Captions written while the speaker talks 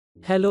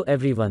Hello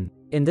everyone.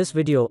 In this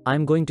video,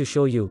 I'm going to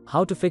show you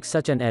how to fix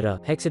such an error,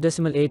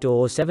 hexadecimal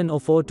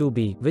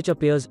 8007042B, which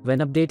appears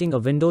when updating a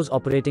Windows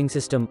operating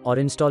system or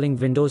installing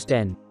Windows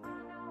 10.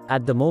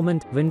 At the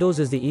moment, Windows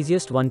is the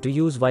easiest one to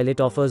use while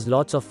it offers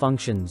lots of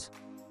functions.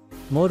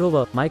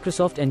 Moreover,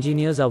 Microsoft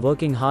engineers are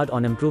working hard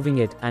on improving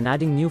it and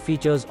adding new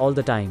features all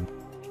the time.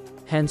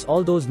 Hence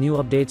all those new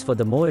updates for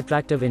the more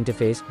attractive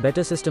interface,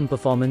 better system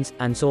performance,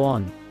 and so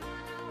on.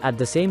 At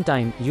the same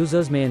time,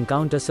 users may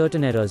encounter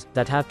certain errors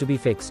that have to be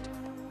fixed.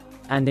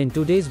 And in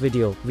today's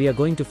video, we are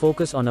going to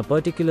focus on a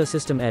particular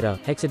system error,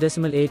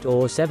 hexadecimal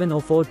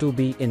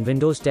 8007042B in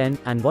Windows 10,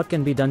 and what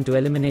can be done to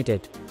eliminate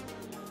it.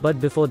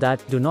 But before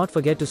that, do not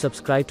forget to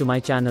subscribe to my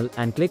channel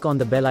and click on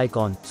the bell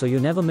icon so you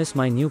never miss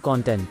my new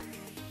content.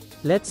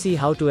 Let's see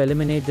how to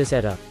eliminate this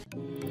error.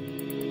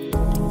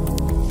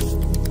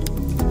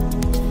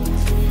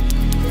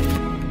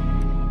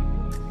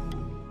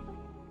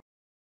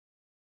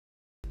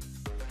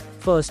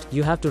 First,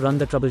 you have to run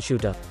the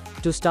troubleshooter.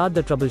 To start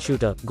the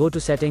troubleshooter, go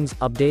to Settings,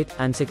 Update,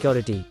 and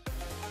Security.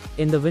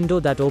 In the window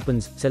that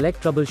opens,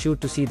 select Troubleshoot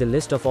to see the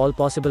list of all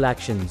possible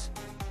actions.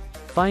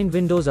 Find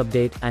Windows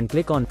Update and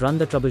click on Run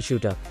the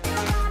Troubleshooter.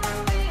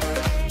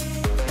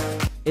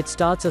 It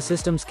starts a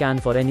system scan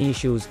for any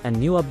issues and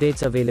new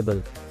updates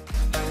available.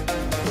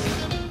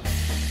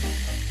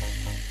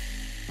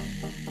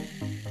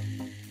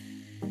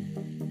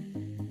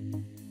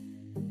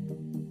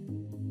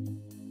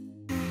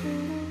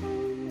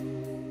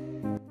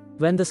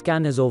 When the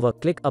scan is over,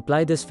 click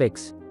Apply this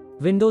fix.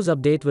 Windows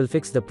Update will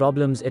fix the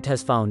problems it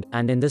has found,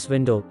 and in this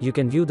window, you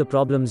can view the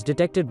problems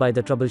detected by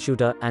the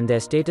troubleshooter and their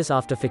status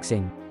after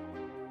fixing.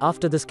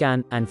 After the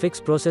scan and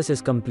fix process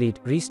is complete,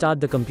 restart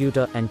the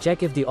computer and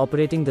check if the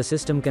operating the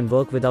system can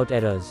work without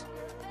errors.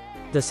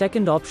 The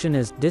second option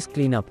is Disk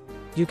Cleanup.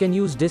 You can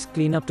use Disk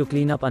Cleanup to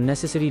clean up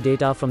unnecessary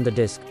data from the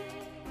disk,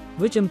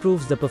 which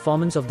improves the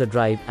performance of the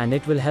drive, and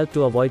it will help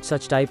to avoid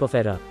such type of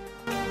error.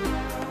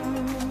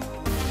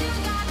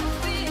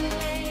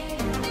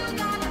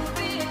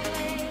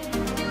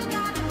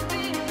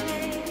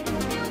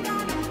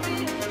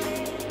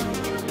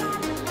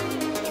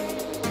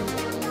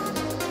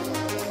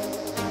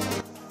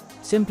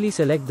 Simply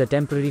select the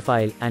temporary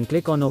file and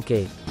click on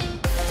OK.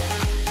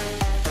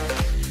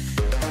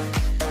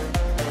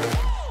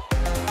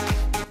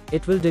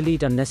 It will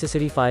delete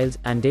unnecessary files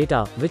and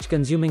data which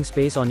consuming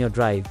space on your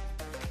drive.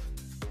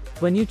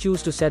 When you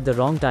choose to set the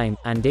wrong time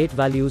and date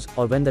values,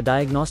 or when the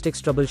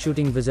diagnostics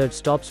troubleshooting wizard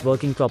stops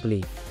working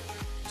properly.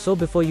 So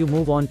before you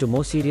move on to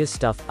more serious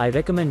stuff, I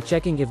recommend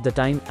checking if the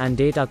time and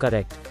date are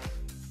correct.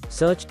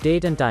 Search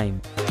date and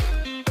time.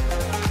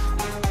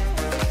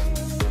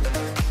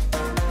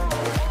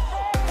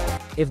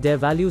 If their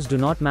values do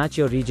not match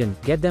your region,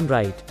 get them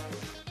right.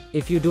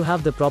 If you do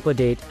have the proper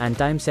date and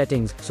time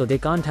settings, so they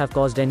can't have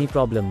caused any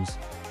problems.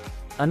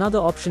 Another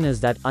option is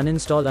that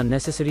uninstall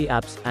unnecessary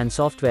apps and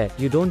software,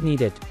 you don't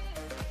need it.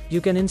 You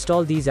can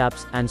install these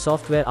apps and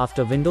software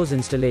after Windows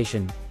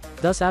installation.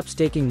 Thus apps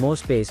taking more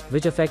space,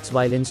 which affects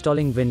while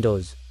installing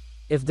Windows.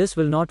 If this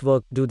will not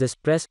work, do this,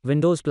 press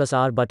Windows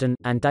 +R button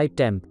and type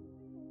temp.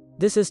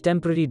 This is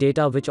temporary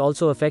data which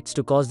also affects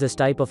to cause this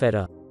type of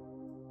error.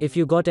 If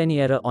you got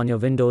any error on your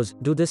Windows,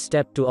 do this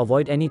step to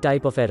avoid any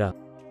type of error.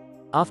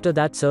 After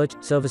that, search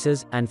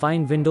Services and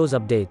find Windows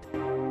Update.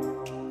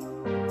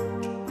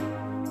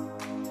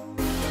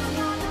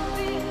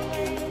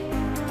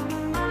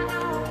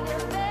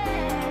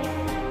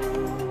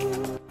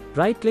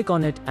 Right-click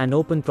on it and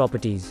open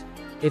Properties.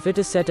 If it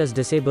is set as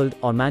Disabled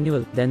or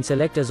Manual, then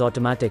select as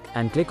Automatic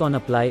and click on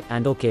Apply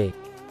and OK.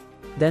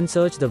 Then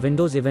search the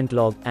Windows event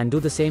log and do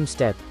the same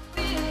step.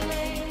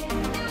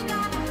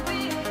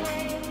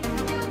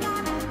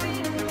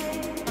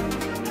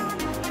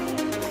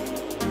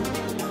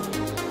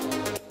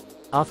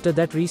 After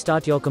that,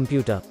 restart your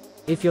computer.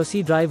 If your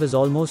C drive is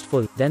almost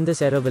full, then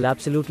this error will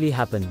absolutely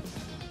happen.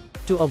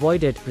 To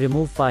avoid it,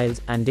 remove files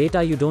and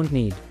data you don't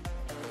need.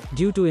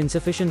 Due to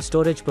insufficient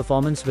storage,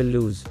 performance will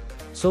lose.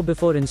 So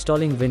before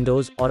installing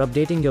Windows or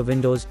updating your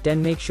Windows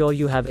 10, make sure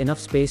you have enough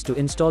space to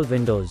install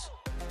Windows.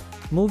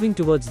 Moving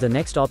towards the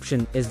next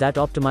option is that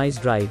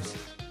optimized drives.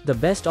 The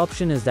best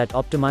option is that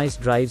optimized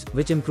drives,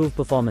 which improve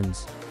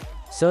performance.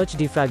 Search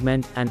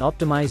Defragment and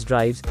Optimized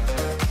Drives.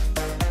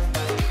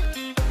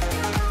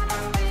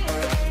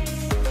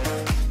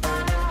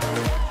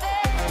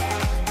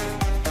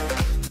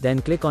 Then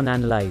click on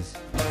Analyze.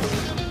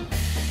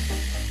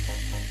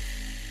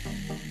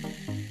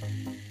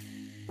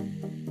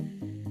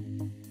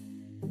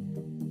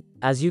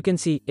 As you can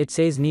see, it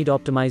says Need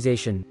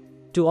Optimization.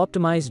 To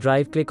optimize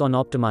drive, click on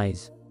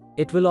Optimize.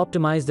 It will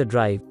optimize the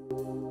drive.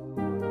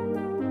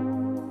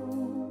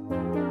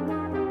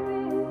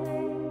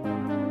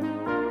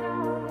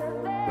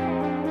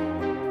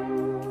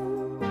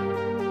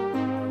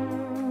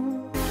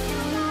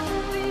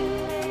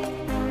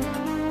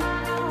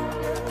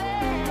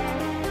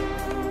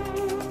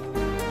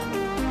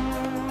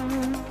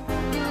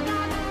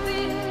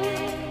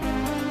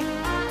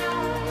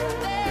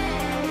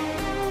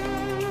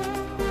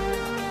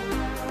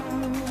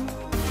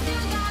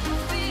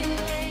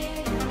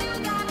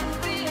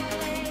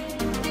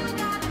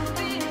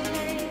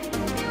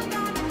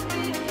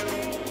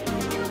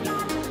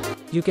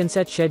 You can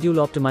set schedule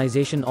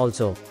optimization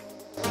also.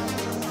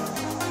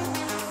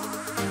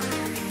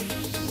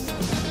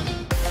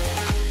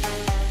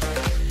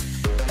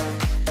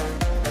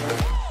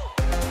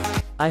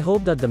 I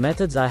hope that the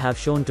methods I have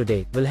shown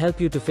today will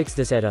help you to fix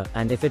this error,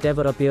 and if it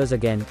ever appears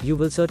again, you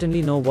will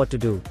certainly know what to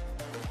do.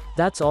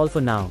 That's all for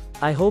now.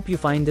 I hope you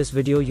find this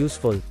video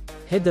useful.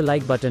 Hit the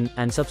like button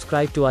and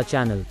subscribe to our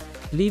channel.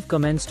 Leave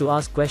comments to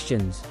ask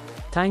questions.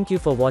 Thank you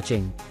for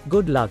watching.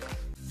 Good luck.